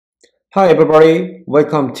Hi everybody,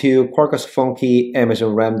 welcome to Quarkus Funqy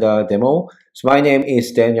Amazon Lambda demo. So my name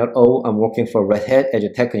is Daniel O. I'm working for Red Hat as a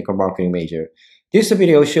technical marketing major. This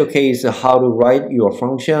video showcases how to write your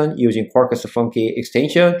function using Quarkus Funqy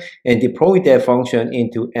extension and deploy that function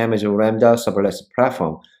into Amazon Lambda serverless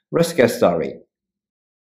platform. Let's get started.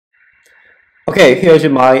 Okay, here's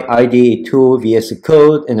my IDE tool VS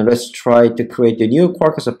Code, and let's try to create the new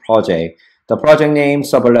Quarkus project. The project name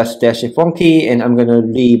serverless-funky, and I'm gonna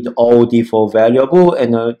leave all default variable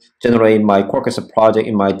and generate my Quarkus project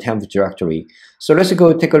in my temp directory. So let's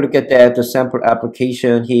go take a look at that. The sample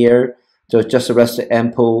application here. So just the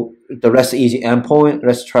REST easy endpoint.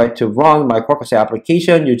 Let's try to run my Quarkus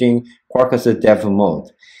application using Quarkus dev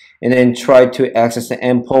mode, and then try to access the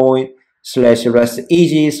endpoint /rest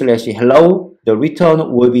easy /hello. The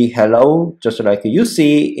return will be hello, just like you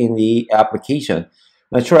see in the application.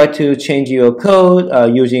 Try to change your code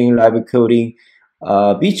using live coding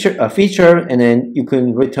feature, and then you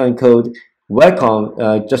can return code welcome,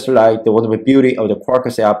 just like the one of the beauty of the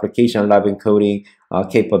Quarkus application live encoding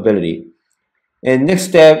capability. And next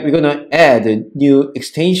step, we're gonna add a new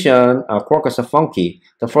extension, Quarkus Funqy.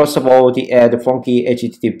 The first of all, the add the Funqy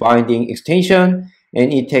HTTP binding extension,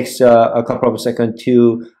 and it takes a couple of seconds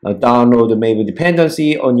to download the Maven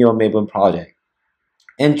dependency on your Maven project.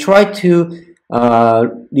 And try to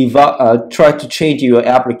change your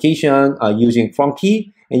application using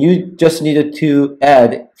Funqy, and you just needed to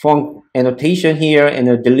add func annotation here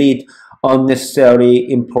and delete unnecessary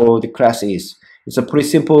imported classes. It's a pretty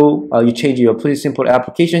simple. You change your pretty simple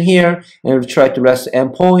application here, and try to REST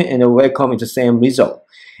endpoint, and welcome is the same result.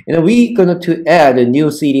 And we're going to add a new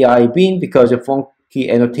CDI bin because the Funqy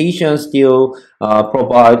annotation still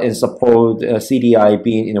provide and support CDI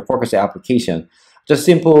bin in the Quarkus application. Just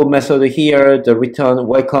simple method here, the return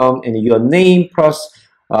welcome and your name plus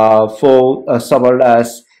for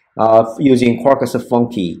serverless using Quarkus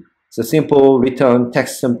Funqy. It's a simple return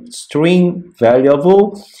text string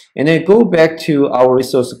variable, and then go back to our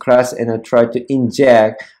resource class and then try to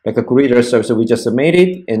inject like a greeter service. So we just made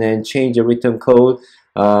it, and then change the return code.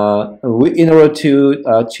 In order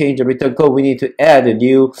to change the return code, we need to add a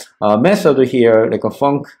new method here, like a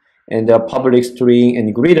func and the public string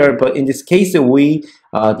and greeter. But in this case, we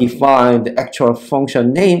define the actual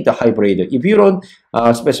function name, the hybrid. If you don't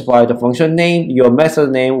specify the function name, your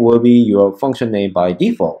method name will be your function name by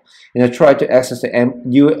default. And I try to access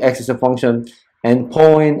the function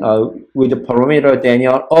endpoint with the parameter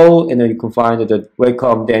Daniel O, and then you can find the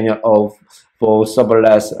welcome Daniel O for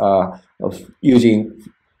serverless of using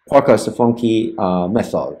Quarkus Funqy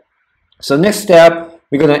method. So next step,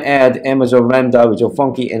 we're going to add Amazon Lambda with your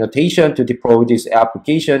Funqy annotation to deploy this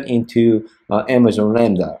application into Amazon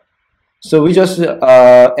Lambda. So we just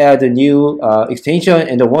add a new extension,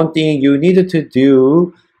 and the one thing you needed to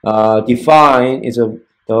do define is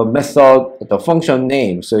the method, the function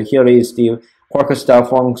name. So here is the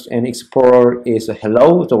Quarkus.func and explorer is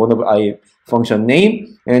hello, the one of I function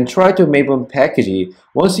name, and try to Maven package.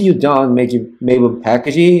 Once you're done making Maven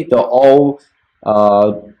package, the all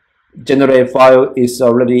generated file is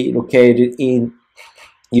already located in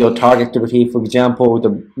your target directory. For example,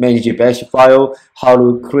 the manage bash file, how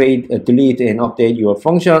to create, delete, and update your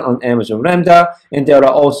function on Amazon Lambda, and there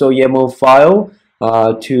are also YAML file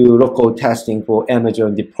to local testing for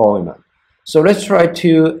Amazon deployment. So let's try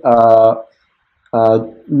to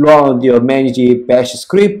run your manage bash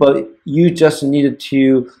script, but you just needed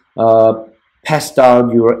to pass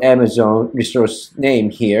down your Amazon resource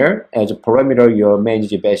name here as a parameter your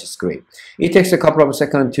manage bash script. It takes a couple of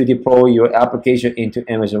seconds to deploy your application into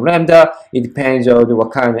Amazon Lambda. It depends on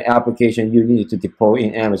what kind of application you need to deploy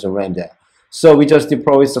in Amazon Lambda. So we just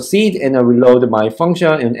deploy succeed, and I reload my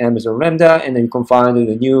function in Amazon Lambda, and then you can find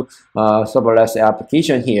the new serverless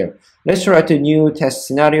application here. Let's try the new test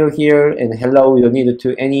scenario here, and hello, you don't need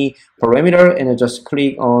to any parameter, and then just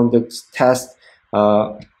click on the test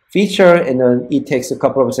feature, and then it takes a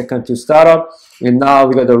couple of seconds to start up, and now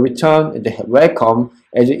we got to return the welcome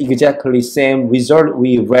as exactly same result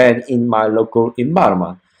we ran in my local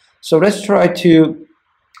environment. So let's try to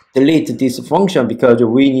delete this function because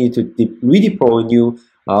we need to redeploy new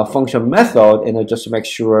function method, and just make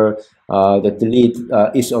sure the delete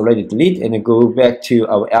is already deleted, and then go back to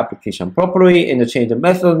our application properly and change the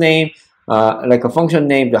method name like a function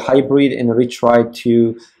name, the hybrid, and retry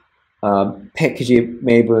to package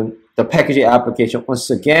Maven, the package application once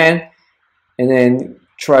again, and then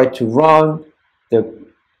try to run the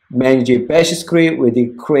manage bash script with the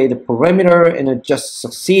create parameter, and then just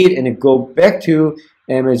succeed, and then go back to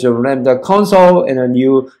Amazon Lambda console, and a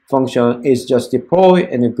new function is just deployed,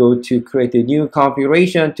 and then go to create a new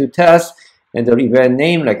configuration to test, and the event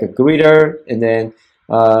name like a greeter, and then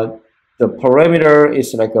the parameter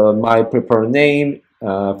is like my preferred name,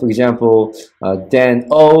 for example, Dan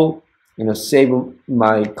O. Save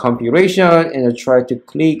my configuration and I try to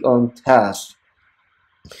click on test.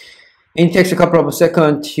 It takes a couple of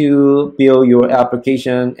seconds to build your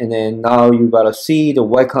application, and then now you gotta see the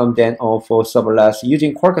welcome Dan O for serverless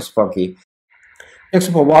using Quarkus Funqy. Thanks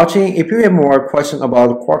for watching. If you have more questions about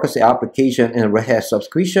the Quarkus application and Red Hat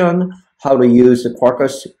subscription, how to use the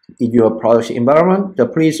Quarkus in your production environment,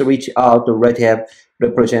 please reach out to Red Hat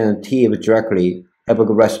representative directly. Have a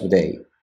good rest of the day.